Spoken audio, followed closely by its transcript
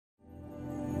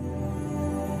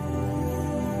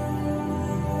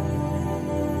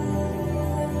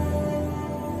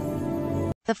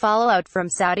The fallout from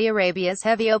Saudi Arabia's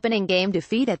heavy opening game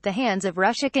defeat at the hands of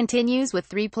Russia continues, with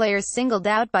 3 players singled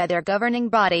out by their governing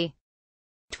body.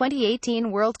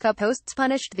 2018 World Cup hosts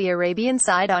punished the Arabian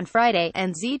side on Friday,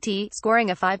 and ZT,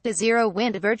 scoring a 5-0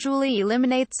 win to virtually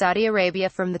eliminate Saudi Arabia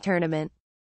from the tournament.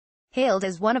 Hailed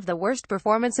as one of the worst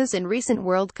performances in recent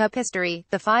World Cup history,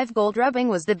 the 5-goal drubbing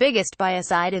was the biggest by a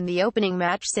side in the opening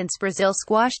match since Brazil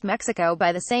squashed Mexico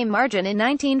by the same margin in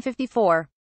 1954.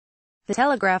 The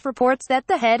Telegraph reports that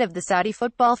the head of the Saudi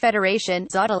Football Federation,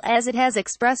 Zadal, as it has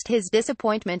expressed his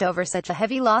disappointment over such a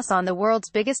heavy loss on the world's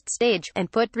biggest stage,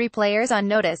 and put 3 players on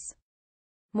notice.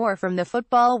 More from the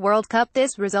Football World Cup: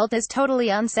 this result is totally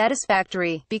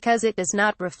unsatisfactory, because it does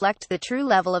not reflect the true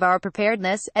level of our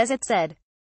preparedness, as it said.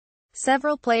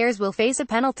 Several players will face a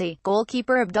penalty: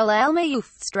 goalkeeper Abdullah Al-Mayouf,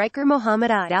 striker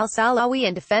Mohamed Al-Salawi,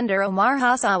 and defender Omar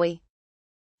Hassawi.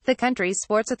 The country's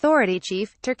sports authority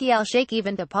chief, Turki Al-Sheikh,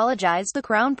 even apologized to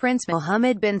Crown Prince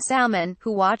Mohammed bin Salman,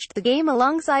 who watched the game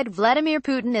alongside Vladimir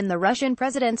Putin in the Russian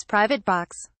president's private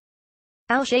box.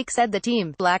 Al-Sheikh said the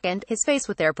team blackened his face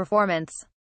with their performance.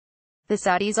 The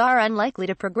Saudis are unlikely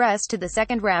to progress to the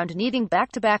second round, needing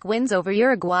back-to-back wins over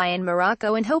Uruguay and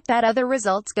Morocco, and hope that other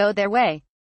results go their way.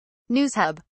 News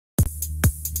Hub.